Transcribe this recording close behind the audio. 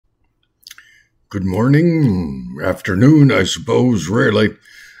Good morning, afternoon, I suppose, really.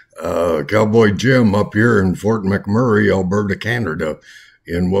 Cowboy Jim up here in Fort McMurray, Alberta, Canada,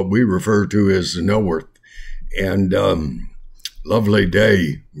 in what we refer to as the North. And lovely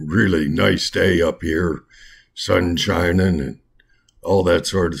day, really nice day up here, sun shining and all that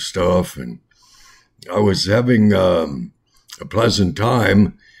sort of stuff. And I was having a pleasant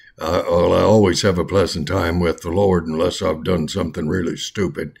time. Well, I always have a pleasant time with the Lord unless I've done something really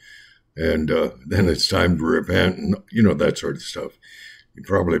stupid. And then it's time to repent and, that sort of stuff. You've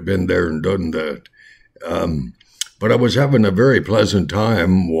probably been there and done that. But I was having a very pleasant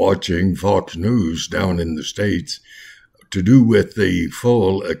time watching Fox News down in the States to do with the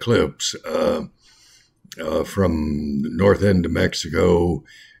full eclipse from the north end of Mexico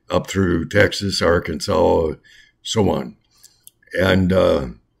up through Texas, Arkansas, so on. And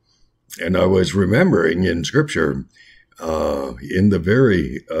I was remembering in Scripture, in the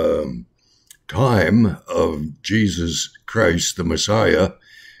very time of Jesus Christ, the Messiah,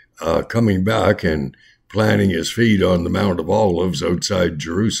 coming back and planting his feet on the Mount of Olives outside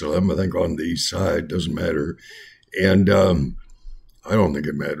Jerusalem, I think on the east side, doesn't matter. And I don't think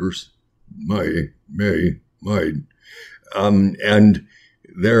it matters. Might. And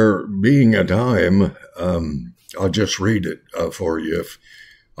there being a time, I'll just read it for you if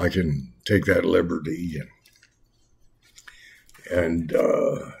I can take that liberty. And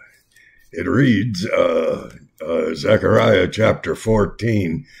it reads, Zechariah chapter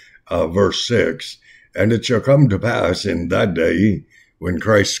 14, verse 6, "And it shall come to pass in that day when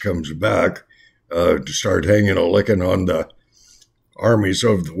Christ comes back to start hanging a licking on the armies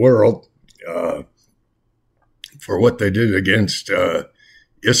of the world for what they did against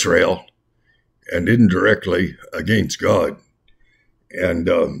Israel and indirectly against God." And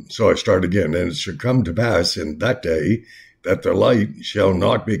so I start again. "And it shall come to pass in that day that the light shall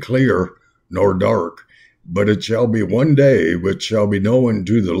not be clear nor dark, but it shall be one day which shall be known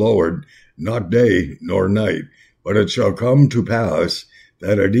to the Lord, not day nor night. But it shall come to pass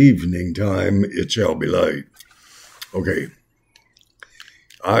that at evening time it shall be light." Okay.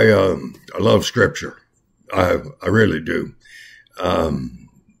 I love Scripture. I really do.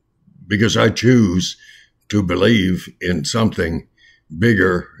 Because I choose to believe in something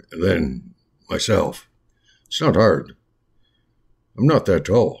bigger than myself. It's not hard. I'm not that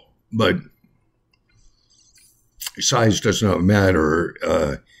tall, but size does not matter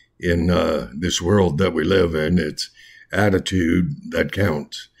in this world that we live in. It's attitude that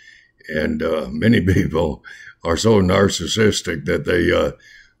counts. And many people are so narcissistic that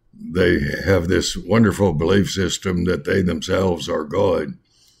they have this wonderful belief system that they themselves are God.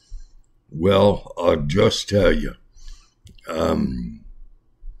 Well, I'll just tell you,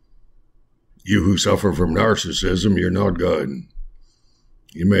 you who suffer from narcissism, you're not God.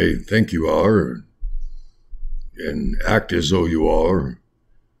 You may think you are and act as though you are,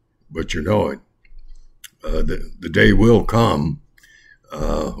 but you're not. The day will come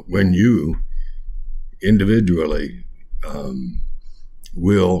when you individually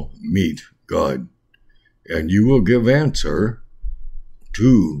will meet God, and you will give answer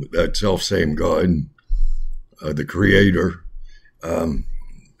to that self-same God, the Creator. I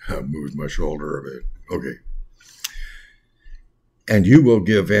moved my shoulder a bit. Okay. And you will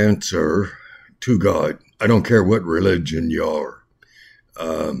give answer to God. I don't care what religion you are.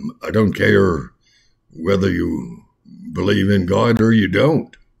 I don't care whether you believe in God or you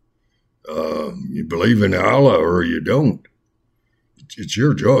don't. You believe in Allah or you don't. It's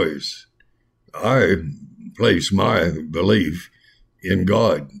your choice. I place my belief in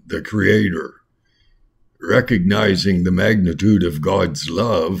God, the Creator, recognizing the magnitude of God's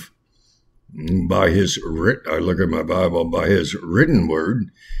love by His I look at my Bible, by His written word,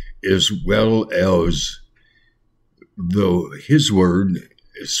 as well as His word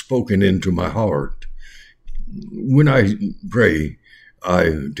is spoken into my heart. When I pray,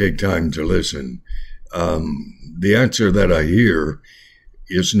 I take time to listen. The answer that I hear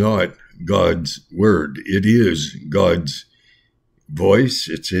is not God's word. It is God's voice.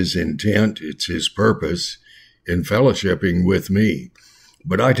 It's His intent. It's His purpose in fellowshipping with me.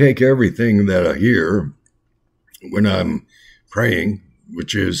 But I take everything that I hear when I'm praying,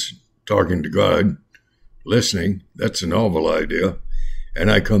 which is talking to God, listening. That's a novel idea. And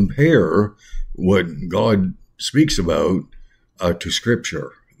I compare what God speaks about to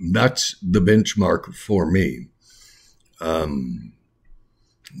Scripture. That's the benchmark for me.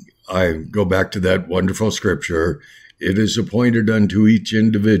 I go back to that wonderful Scripture. "It is appointed unto each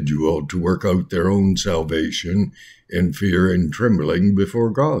individual to work out their own salvation in fear and trembling before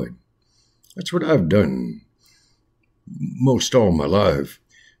God." That's what I've done most all my life.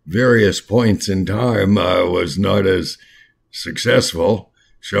 various points in time, I was not as successful,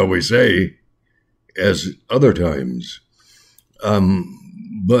 shall we say, as other times.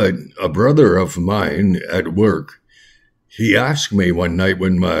 But a brother of mine at work, he asked me one night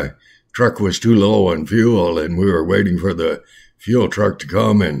when my truck was too low on fuel and we were waiting for the fuel truck to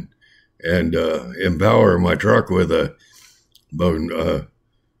come and empower my truck with about,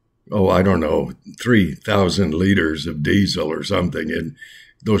 3,000 liters of diesel or something. And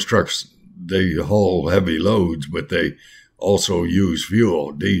those trucks, they haul heavy loads, but they also use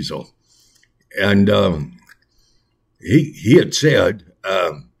fuel, diesel. And he had said,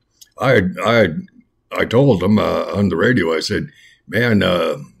 I told him on the radio, I said, man,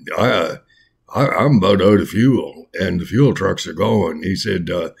 I'm about out of fuel and the fuel trucks are going. He said,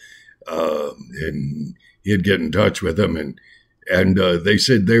 and he'd get in touch with them and they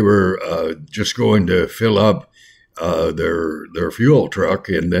said they were just going to fill up their fuel truck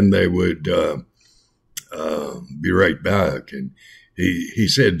and then they would be right back. And he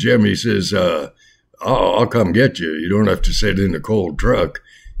said, Jim, he says, I'll come get you. You don't have to sit in a cold truck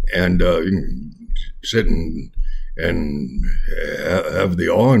and you can sit and have the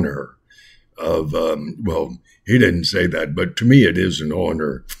honor of, well, he didn't say that, but to me it is an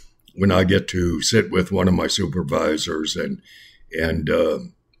honor when I get to sit with one of my supervisors and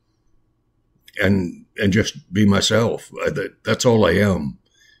just be myself. That's all I am,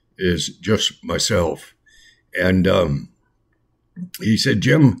 is just myself. And he said,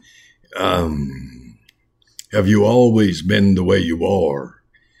 Jim, have you always been the way you are?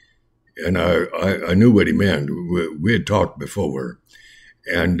 And I knew what he meant. We had talked before.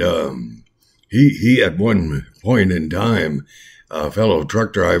 And he at one point in time, a fellow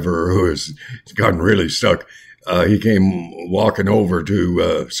truck driver who has gotten really stuck, he came walking over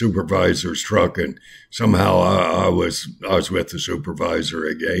to supervisor's truck, and somehow I was with the supervisor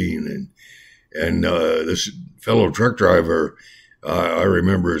again, and this fellow truck driver, I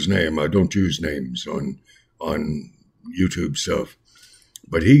remember his name. I don't use names on YouTube stuff,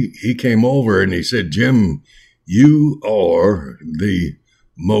 but he came over and he said, Jim, you are the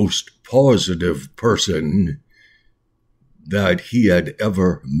most positive person that he had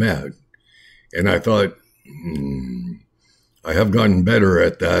ever met. And I thought, I have gotten better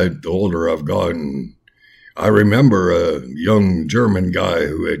at that the older I've gotten. I remember a young German guy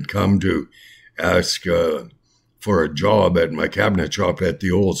who had come to ask for a job at my cabinet shop at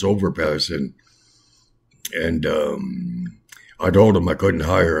the Olds Overpass, and I told him I couldn't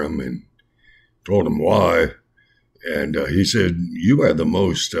hire him and told him why. And he said, you are the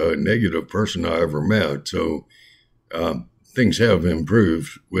most negative person I ever met. So things have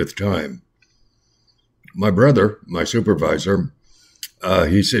improved with time. My brother, my supervisor,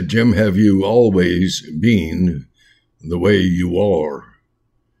 he said, Jim, have you always been the way you are?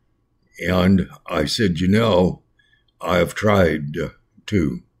 And I said, I've tried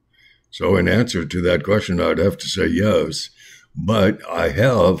to. So in answer to that question, I'd have to say yes, but I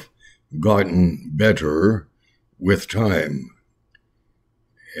have gotten better with time.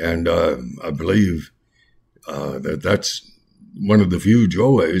 And I believe that's one of the few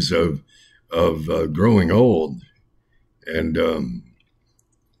joys of growing old. And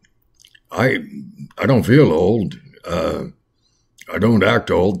I don't feel old. I don't act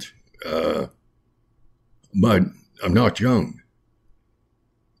old, but I'm not young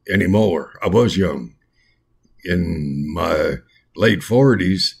anymore. I was young. In my late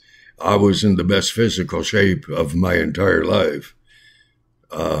 40s, I was in the best physical shape of my entire life.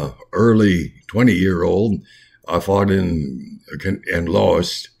 Early 20-year-old, I fought and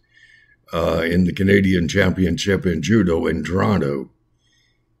lost in the Canadian Championship in judo in Toronto.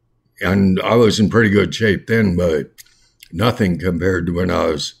 And I was in pretty good shape then, but nothing compared to when I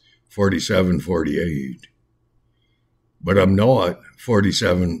was 47, 48. But I'm not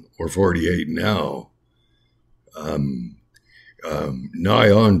 47 or 48 now.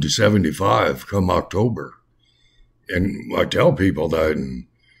 Nigh on to 75 come October. And I tell people that, and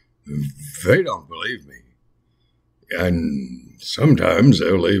they don't believe me. And sometimes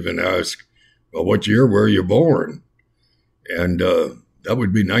they'll even ask, well, what year were you born? And that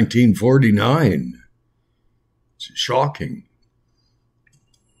would be 1949. It's shocking.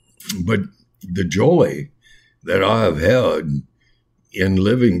 But the joy that I have had in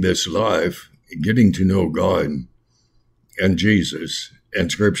living this life, getting to know God and Jesus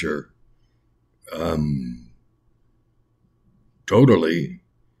and Scripture, totally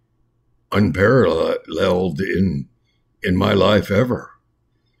unparalleled in my life ever.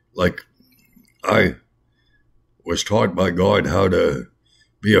 Like, I was taught by God how to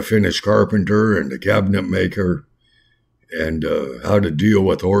be a finished carpenter and a cabinet maker, and how to deal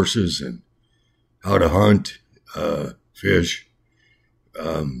with horses and how to hunt, fish.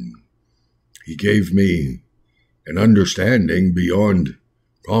 He gave me an understanding beyond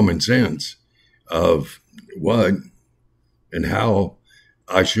common sense of what and how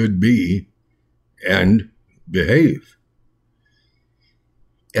I should be and behave.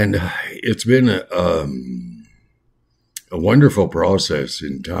 And it's been a wonderful process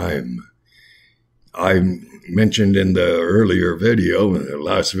in time. I mentioned in the earlier video, the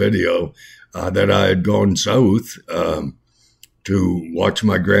last video, that I had gone south to watch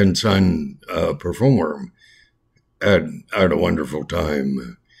my grandson perform. I had a wonderful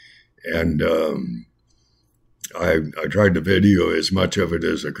time. And I tried to video as much of it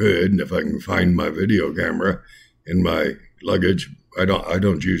as I could. And if I can find my video camera in my luggage, I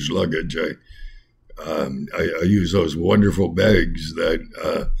don't use luggage. I use those wonderful bags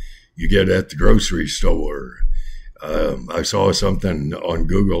that you get at the grocery store. I saw something on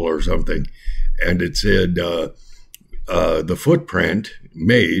Google or something, and it said the footprint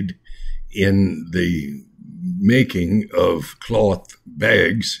made in the making of cloth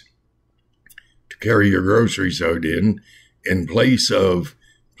bags to carry your groceries out in place of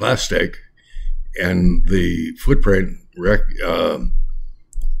plastic, and the footprint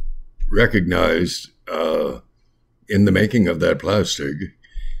recognized in the making of that plastic,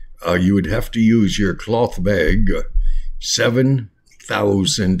 you would have to use your cloth bag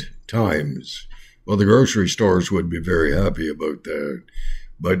 7,000 times. Well, the grocery stores would be very happy about that.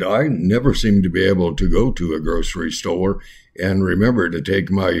 But I never seem to be able to go to a grocery store and remember to take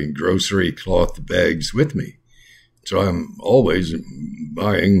my grocery cloth bags with me. So I'm always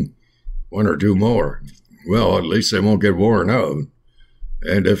buying one or two more. Well, at least they won't get worn out.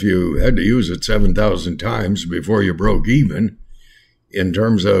 And if you had to use it 7,000 times before you broke even, in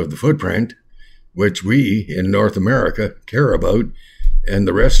terms of the footprint, which we in North America care about, and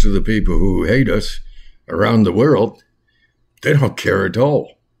the rest of the people who hate us around the world, they don't care at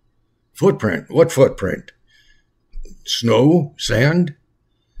all. Footprint. What footprint? Snow? Sand?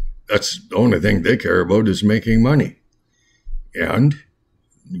 That's the only thing they care about, is making money. And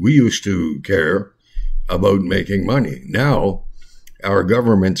we used to care about making money. Now, our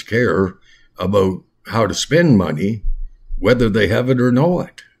governments care about how to spend money, whether they have it or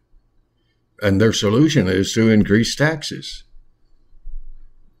not. And their solution is to increase taxes.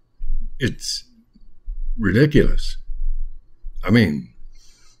 It's ridiculous. I mean,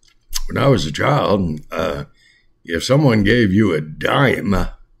 when I was a child, if someone gave you a dime,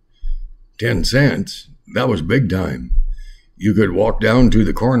 10 cents, that was big time. You could walk down to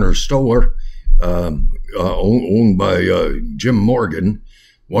the corner store owned by Jim Morgan,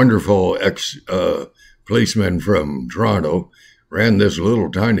 wonderful ex-policeman from Toronto, ran this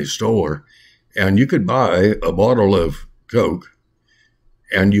little tiny store, and you could buy a bottle of Coke,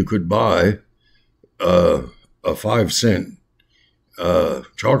 and you could buy a 5-cent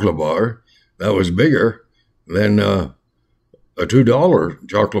chocolate bar that was bigger than a $2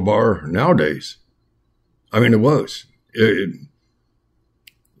 chocolate bar nowadays. I mean, it was.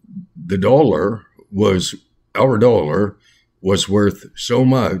 Our dollar was worth so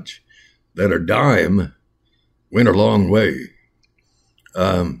much that a dime went a long way.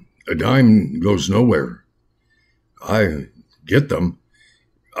 A dime goes nowhere. I get them.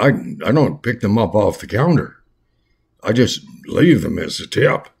 I don't pick them up off the counter. I just leave them as a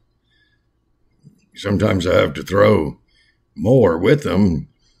tip. Sometimes I have to throw more with them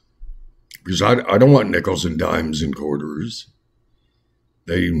because I don't want nickels and dimes and quarters.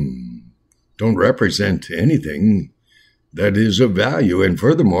 They don't represent anything that is of value. And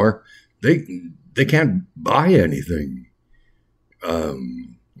furthermore, they can't buy anything. A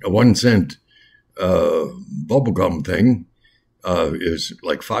 1 cent bubblegum thing is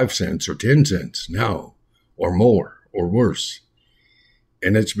like 5 cents or 10 cents now, or more, or worse.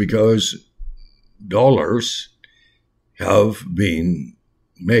 And it's because dollars have been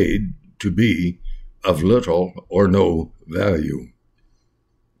made to be of little or no value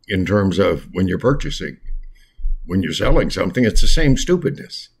in terms of when you're purchasing. When you're selling something, it's the same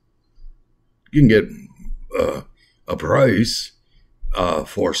stupidness. You can get a price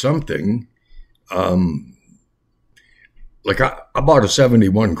for something. Like I bought a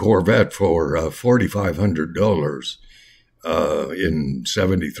 71 Corvette for $4,500 in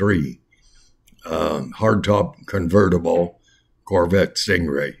 73. Hardtop convertible Corvette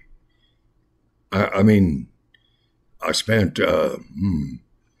Stingray. I mean, I spent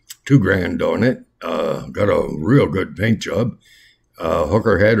 $2,000 on it. Got a real good paint job.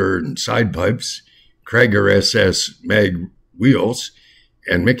 Hooker header and side pipes, Krager SS mag wheels,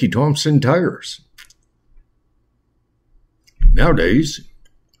 and Mickey Thompson tires. Nowadays,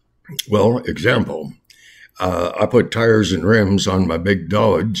 well, example, I put tires and rims on my big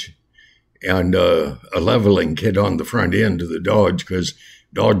Dodge and a leveling kit on the front end of the Dodge, because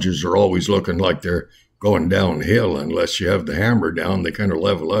Dodges are always looking like they're going downhill. Unless you have the hammer down, they kind of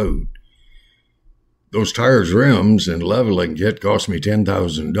level out. Those tires, rims, and leveling kit cost me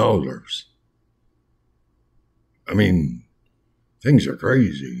 $10,000. I mean, things are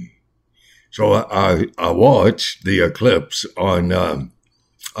crazy. So I watched the eclipse on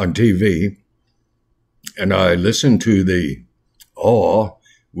TV, and I listened to the awe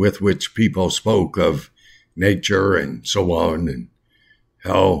with which people spoke of nature and so on, and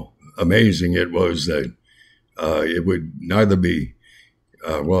how amazing it was that it would neither be,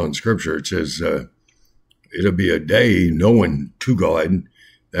 well, in Scripture it says, it'll be a day known to God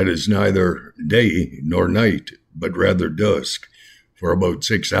that is neither day nor night, but rather dusk, for about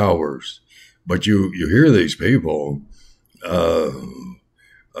 6 hours. But you hear these people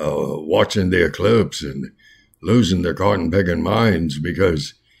watching the eclipse and losing their cotton-picking minds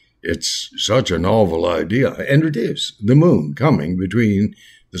because it's such a novel idea. And it is, the moon coming between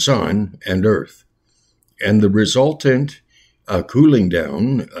the sun and earth. And the resultant cooling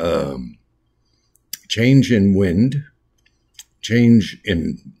down, change in wind, change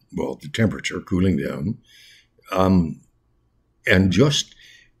in, well, the temperature cooling down, and just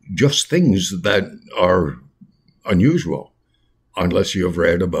things that are unusual, unless you have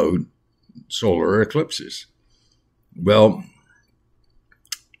read about solar eclipses. Well,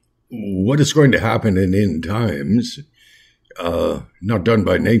 what is going to happen in end times, not done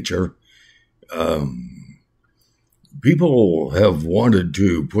by nature, people have wanted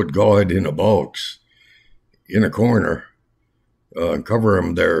to put God in a box, in a corner, cover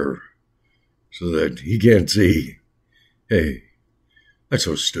him there so that he can't see. Hey, that's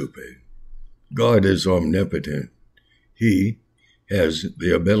so stupid. God is omnipotent. He has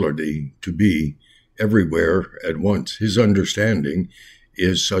the ability to be everywhere at once. His understanding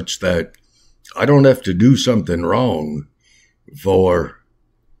is such that I don't have to do something wrong for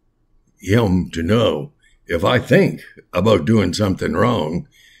him to know. If I think about doing something wrong,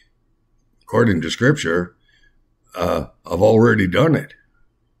 according to Scripture, I've already done it.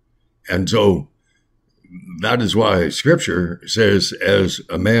 And so that is why Scripture says, as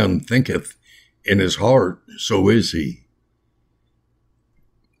a man thinketh in his heart, so is he.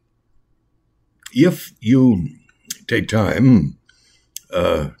 If you take time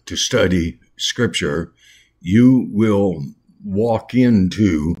to study Scripture, you will walk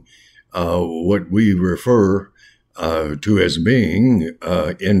into what we refer to as being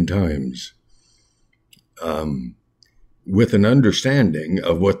end times, with an understanding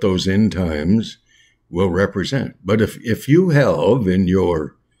of what those end times will represent. But if you have, in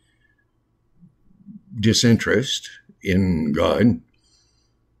your disinterest in God,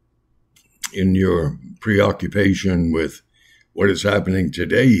 in your preoccupation with what is happening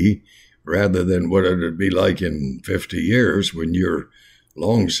today, rather than what it would be like in 50 years when you're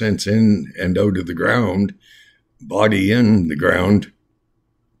long since in and out of the ground, body in the ground,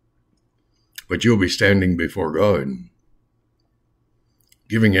 but you'll be standing before God,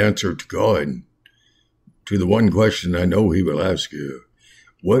 giving answer to God to the one question I know he will ask you: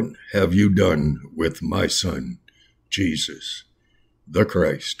 what have you done with my son, Jesus, the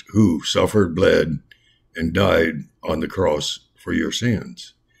Christ, who suffered, bled, and died on the cross for your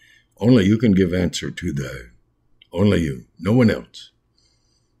sins? Only you can give answer to that. Only you, no one else.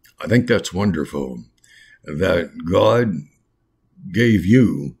 I think that's wonderful, that God gave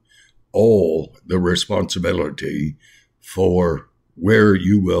you all the responsibility for where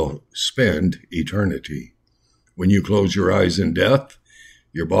you will spend eternity. When you close your eyes in death,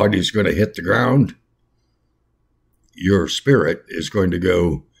 your body's going to hit the ground. Your spirit is going to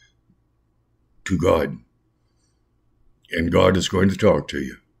go to God. And God is going to talk to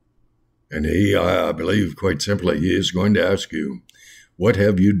you. And he, I believe, quite simply, he is going to ask you, what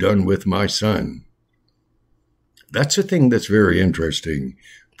have you done with my son? That's a thing that's very interesting.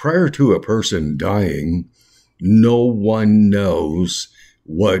 Prior to a person dying, no one knows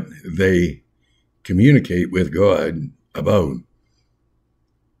what they communicate with God about.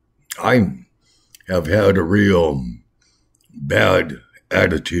 I have had a real bad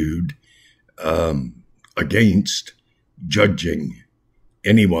attitude against judging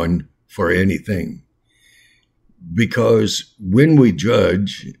anyone for anything. Because when we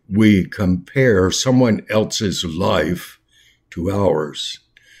judge, we compare someone else's life to ours,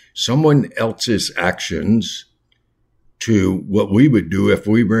 someone else's actions to what we would do if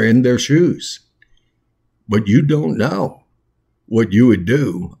we were in their shoes. But you don't know what you would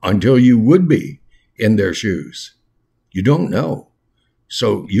do until you would be in their shoes. You don't know.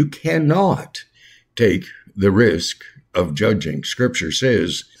 So you cannot take the risk of judging. Scripture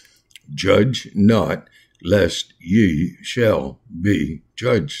says, judge not, lest ye shall be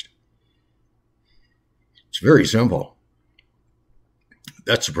judged. It's very simple.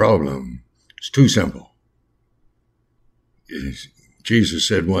 That's the problem. It's too simple. Jesus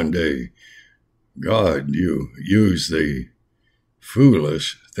said one day, God, you use the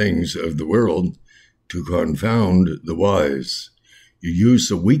foolish things of the world to confound the wise. You use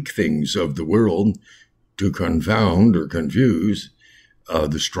the weak things of the world to confound or confuse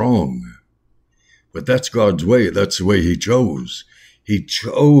the strong. But that's God's way. That's the way he chose. He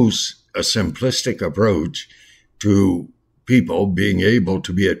chose a simplistic approach to people being able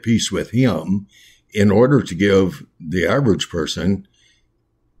to be at peace with him in order to give the average person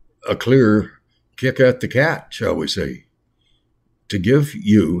a clear kick at the cat, shall we say, to give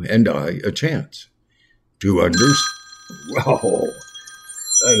you and I a chance to understand. Wow,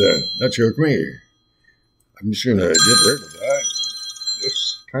 that shook me. I'm just going to get rid of that.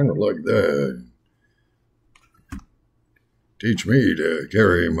 Just kind of like that. Teach me to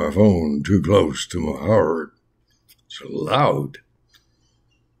carry my phone too close to my heart. It's loud.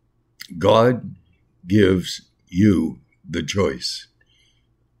 God gives you the choice.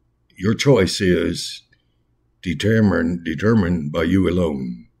 Your choice is determined by you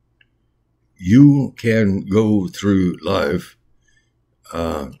alone. You can go through life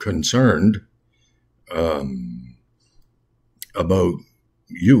concerned about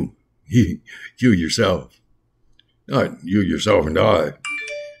you yourself. Not you yourself and I.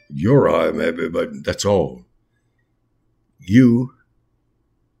 Your I maybe, but that's all. You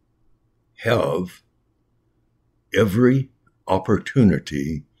have every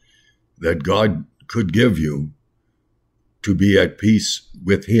opportunity that God could give you to be at peace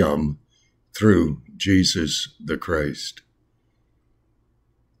with him through Jesus the Christ.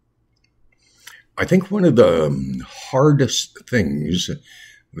 I think one of the hardest things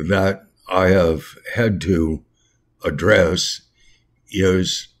that I have had to address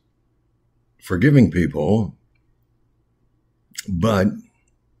is forgiving people, but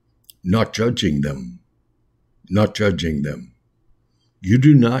not judging them. Not judging them. You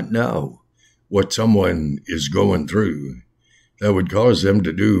do not know what someone is going through that would cause them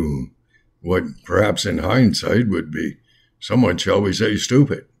to do what perhaps in hindsight would be somewhat, shall we say,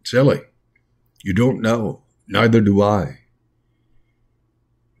 stupid, silly. You don't know. Neither do I.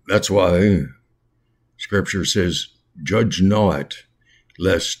 That's why Scripture says, judge not,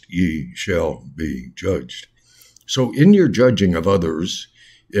 lest ye shall be judged. So in your judging of others,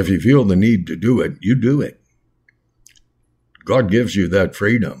 if you feel the need to do it, you do it. God gives you that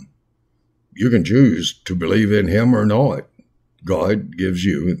freedom. You can choose to believe in him or not. God gives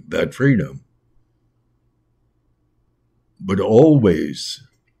you that freedom. But always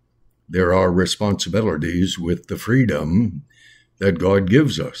there are responsibilities with the freedom that God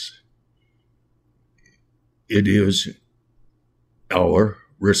gives us. It is our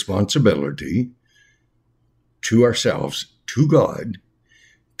responsibility to ourselves, to God,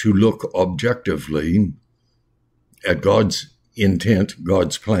 to look objectively at God's intent,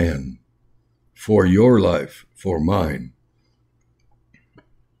 God's plan for your life, for mine.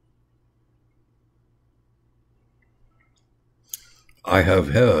 I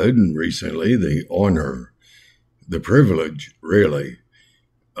have had recently the honor, the privilege, really,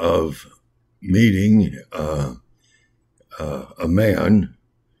 of meeting a man,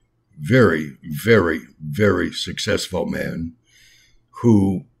 very, very, very successful man,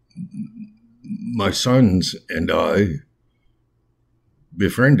 who my sons and I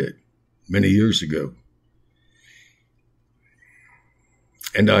befriended many years ago.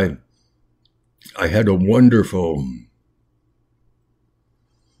 And I had a wonderful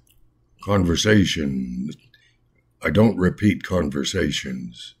conversation. I don't repeat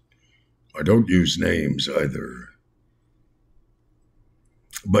conversations. I don't use names either.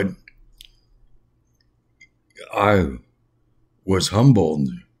 But I was humbled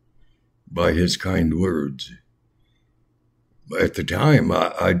by his kind words. At the time,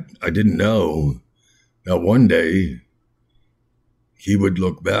 I didn't know that one day he would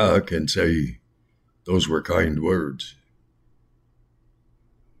look back and say, those were kind words.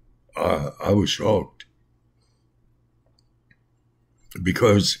 I was shocked,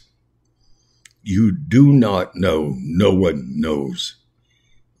 because you do not know, no one knows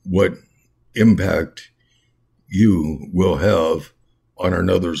what impact you will have on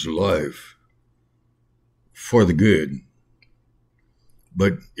another's life for the good.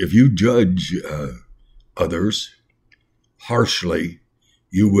 But if you judge others harshly,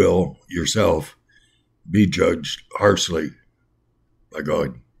 you will yourself be judged harshly by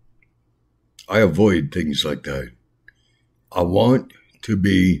God. I avoid things like that. I want to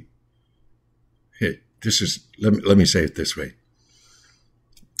be, let me say it this way.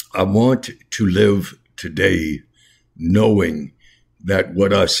 I want to live today knowing that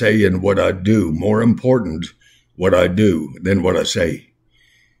what I say and what I do, more important what I do than what I say,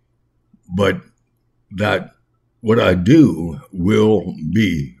 but that what I do will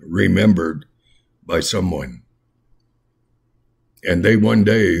be remembered by someone. And they one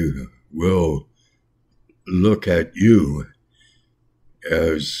day will look at you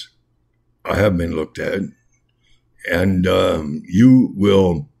as I have been looked at, and you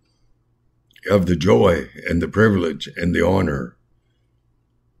will have the joy and the privilege and the honor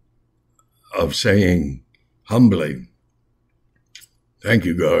of saying humbly, thank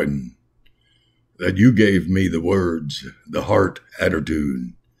you, God, that you gave me the words, the heart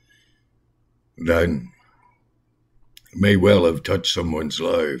attitude that may well have touched someone's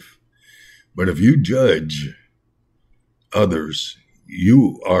life. But if you judge others,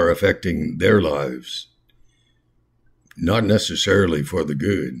 you are affecting their lives, not necessarily for the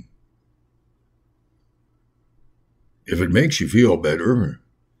good. If it makes you feel better,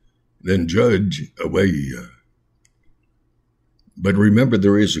 then judge away. But remember,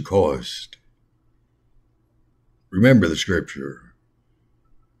 there is a cost. Remember the scripture,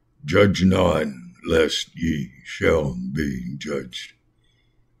 judge not, lest ye shall be judged.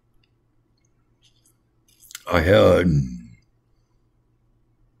 I had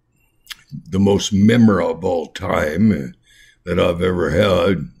the most memorable time that I've ever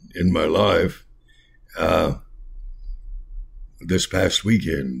had in my life this past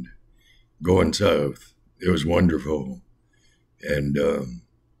weekend, going south. It was wonderful. And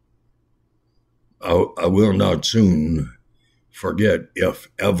I will not soon forget, if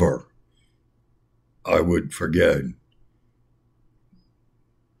ever I would forget,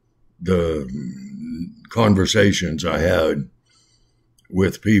 the conversations I had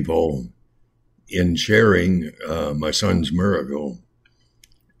with people in sharing my son's miracle,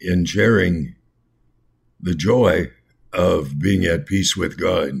 in sharing the joy of being at peace with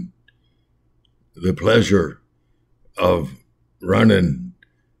God, the pleasure of running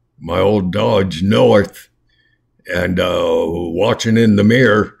my old Dodge north and watching in the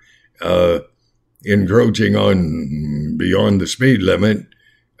mirror, encroaching on beyond the speed limit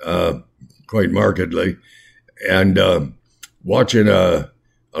quite markedly, and watching a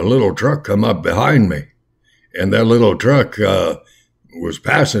little truck come up behind me. And that little truck was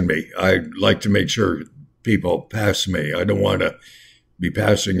passing me. I like to make sure people pass me. I don't want to be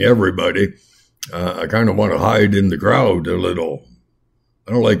passing everybody. I kind of want to hide in the crowd a little.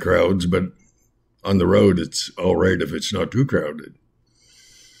 I don't like crowds, but on the road, it's all right if it's not too crowded.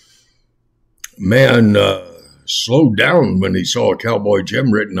 Man slowed down when he saw Cowboy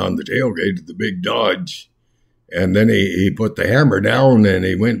Jim written on the tailgate of the big Dodge. And then he put the hammer down and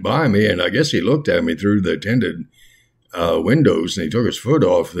he went by me, and I guess he looked at me through the tinted windows, and he took his foot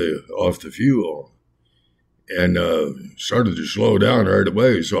off the fuel and started to slow down right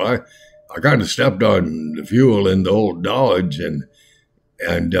away. So I kind of stepped on the fuel in the old Dodge, and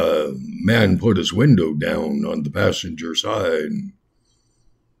man put his window down on the passenger side,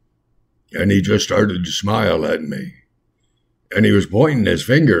 and he just started to smile at me, and he was pointing his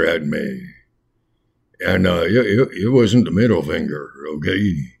finger at me. And it wasn't the middle finger,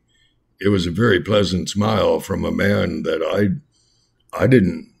 okay? It was a very pleasant smile from a man that I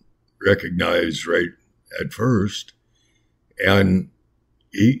didn't recognize right at first. And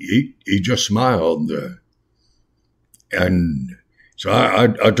he just smiled. And so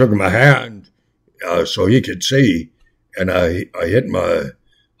I took my hand so he could see, and I hit my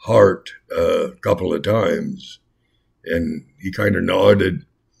heart a couple of times. And he kind of nodded.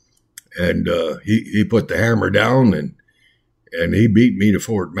 And he put the hammer down, and he beat me to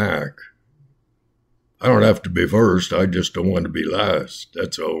Fort Mac. I don't have to be first. I just don't want to be last.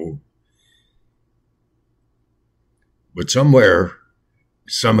 That's all. But somewhere,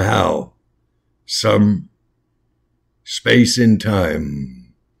 somehow, some space in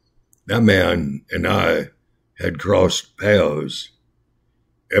time, that man and I had crossed paths.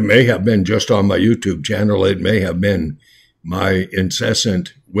 It may have been just on my YouTube channel. It may have been my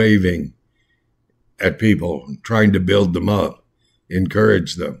incessant waving at people, trying to build them up,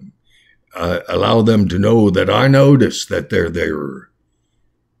 encourage them, allow them to know that I notice that they're there.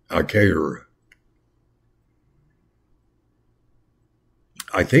 I care.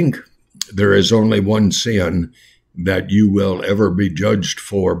 I think there is only one sin that you will ever be judged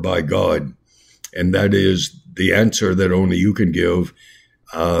for by God, and that is the answer that only you can give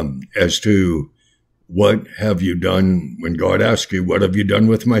as to What have you done when God asks you, what have you done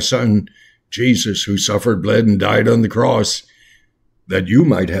with my son, Jesus, who suffered, bled, and died on the cross, that you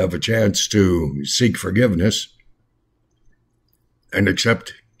might have a chance to seek forgiveness and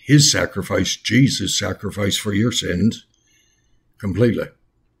accept his sacrifice, Jesus' sacrifice for your sins, completely.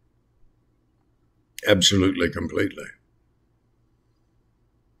 Absolutely, completely.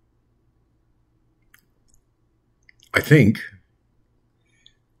 I think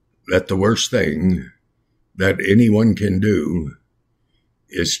that the worst thing that anyone can do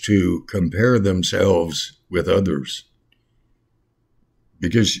is to compare themselves with others,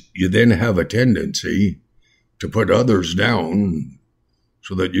 because you then have a tendency to put others down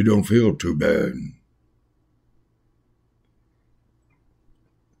so that you don't feel too bad.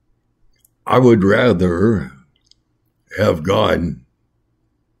 I would rather have God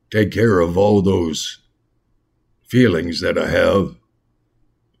take care of all those feelings that I have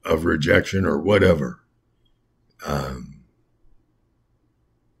of rejection or whatever.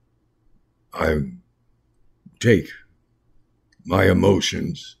 I take my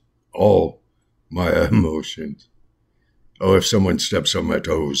emotions, all my emotions. Oh, if someone steps on my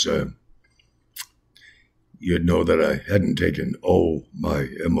toes, you'd know that I hadn't taken all my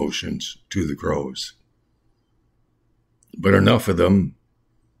emotions to the cross. But enough of them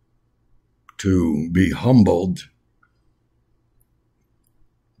to be humbled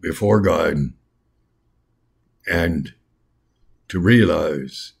before God and to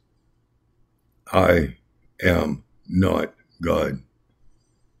realize I am not God.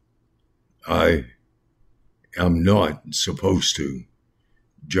 I am not supposed to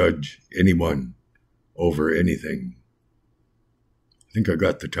judge anyone over anything. I think I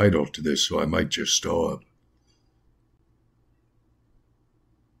got the title to this, so I might just stop.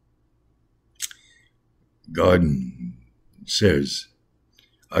 God says,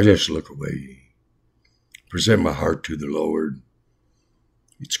 I just look away, present my heart to the Lord.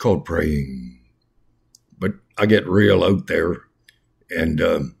 It's called praying. But I get real out there, and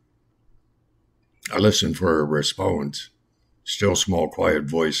I listen for a response. Still small, quiet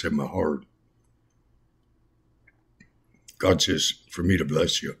voice in my heart. God says for me to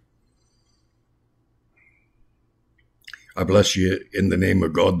bless you. I bless you in the name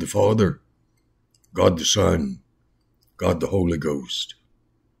of God the Father, God the Son, God the Holy Ghost.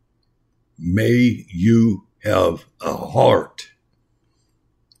 May you have a heart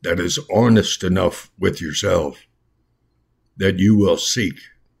that is honest enough with yourself that you will seek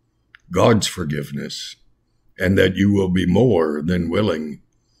God's forgiveness, and that you will be more than willing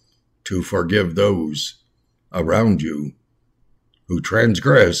to forgive those around you who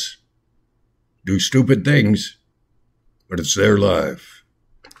transgress, do stupid things, but it's their life.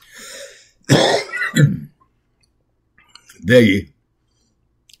 They,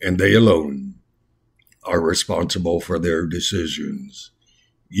 and they alone, are responsible for their decisions.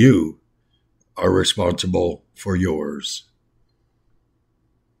 You are responsible for yours.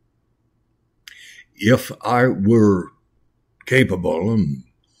 If I were capable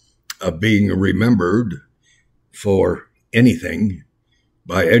of being remembered for anything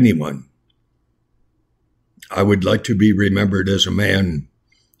by anyone, I would like to be remembered as a man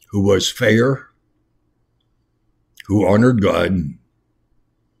who was fair, who honored God,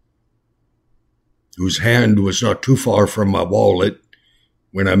 whose hand was not too far from my wallet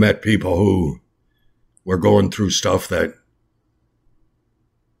when I met people who were going through stuff that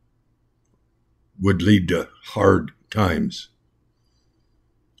would lead to hard times.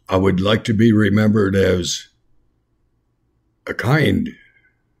 I would like to be remembered as a kind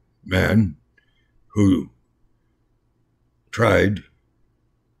man who tried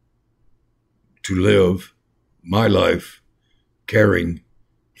to live my life caring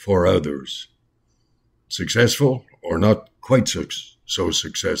for others. Successful or not quite so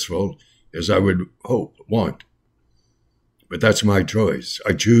successful as I would want. But that's my choice.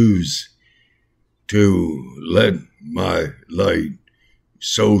 I choose to let my light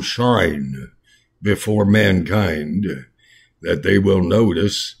so shine before mankind that they will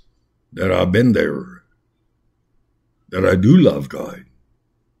notice that I've been there, that I do love God,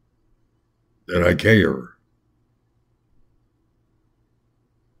 that I care.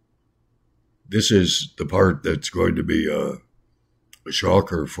 This is the part that's going to be a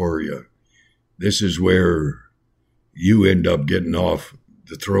shocker for you. This is where you end up getting off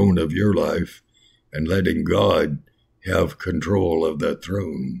the throne of your life and letting God have control of that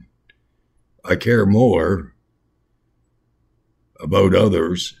throne. I care more about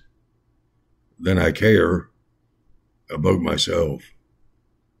others than I care about myself.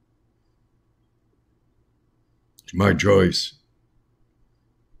 It's my choice.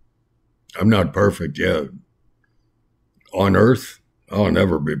 I'm not perfect yet. On earth, I'll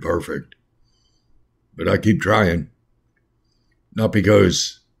never be perfect. But I keep trying. Not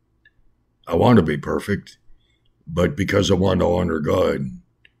because I want to be perfect, but because I want to honor God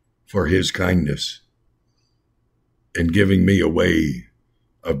for his kindness and giving me a way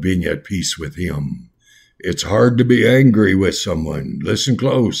of being at peace with him. It's hard to be angry with someone. Listen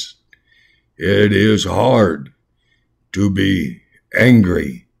close. It is hard to be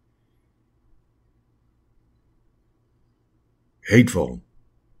angry, hateful,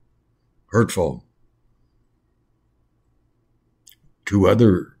 hurtful to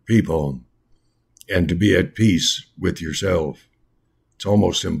other people and to be at peace with yourself. It's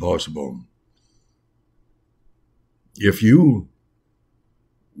almost impossible. If you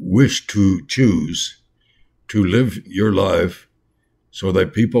wish to choose to live your life so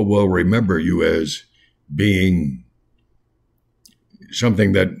that people will remember you as being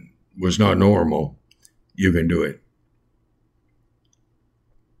something that was not normal, you can do it.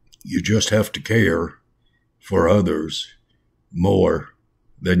 You just have to care for others more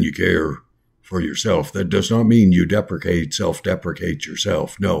than you care for yourself. That does not mean you self-deprecate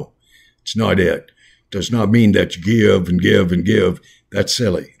yourself. No, it's not it. Does not mean that you give and give and give. That's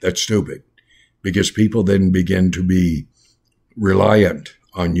silly. That's stupid. Because people then begin to be reliant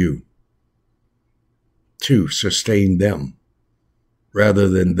on you to sustain them rather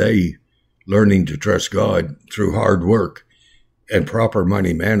than they learning to trust God through hard work and proper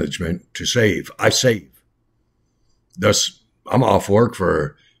money management to save. I save. Thus, I'm off work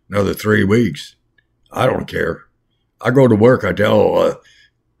for another 3 weeks. I don't care. I go to work. I tell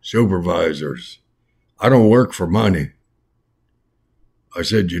supervisors, I don't work for money. I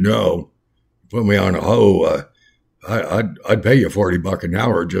said, put me on a hoe. I'd pay you $40 an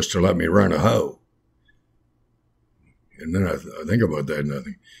hour just to let me run a hoe. And then I think about that and I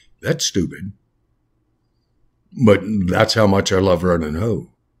think, that's stupid. But that's how much I love running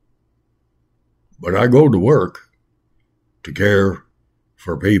hoe. But I go to work to care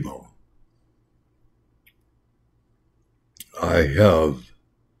for people. I have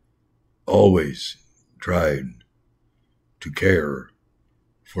always tried to care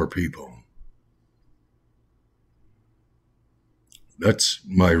for people. That's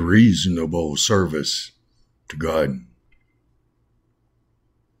my reasonable service to God.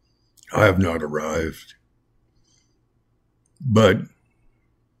 I have not arrived, but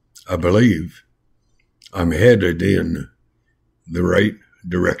I believe I'm headed in the right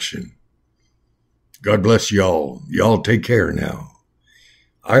direction. God bless y'all. Y'all take care now.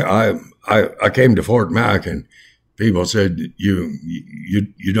 I came to Fort Mac and people said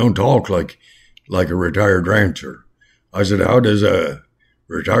you don't talk like a retired rancher. I said, how does a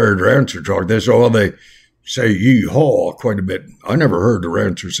retired rancher talk? They said, they say yee-haw quite a bit. I never heard a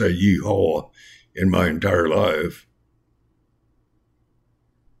rancher say yee-haw in my entire life.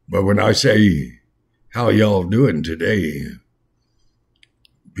 But when I say, how y'all doing today?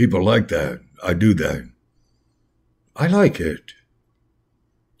 People like that. I do that. I like it.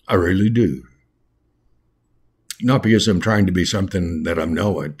 I really do. Not because I'm trying to be something that I'm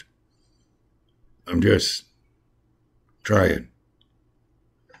not. I'm just trying.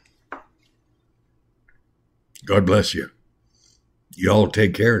 God bless you. Y'all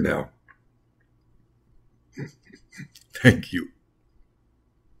take care now. Thank you.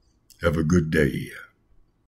 Have a good day.